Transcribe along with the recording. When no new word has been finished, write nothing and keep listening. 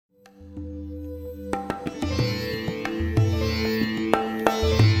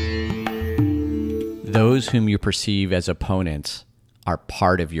those whom you perceive as opponents are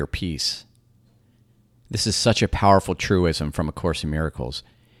part of your peace. This is such a powerful truism from A Course in Miracles.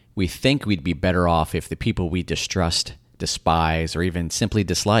 We think we'd be better off if the people we distrust, despise, or even simply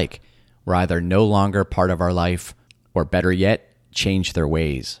dislike were either no longer part of our life, or better yet, change their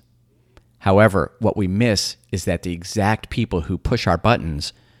ways. However, what we miss is that the exact people who push our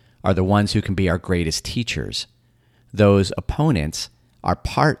buttons are the ones who can be our greatest teachers. Those opponents are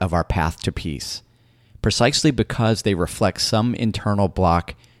part of our path to peace, precisely because they reflect some internal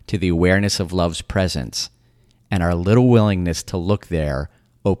block to the awareness of love's presence, and our little willingness to look there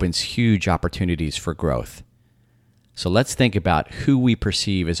opens huge opportunities for growth. So let's think about who we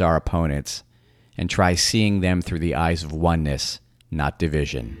perceive as our opponents and try seeing them through the eyes of oneness, not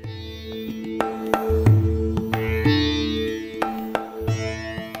division.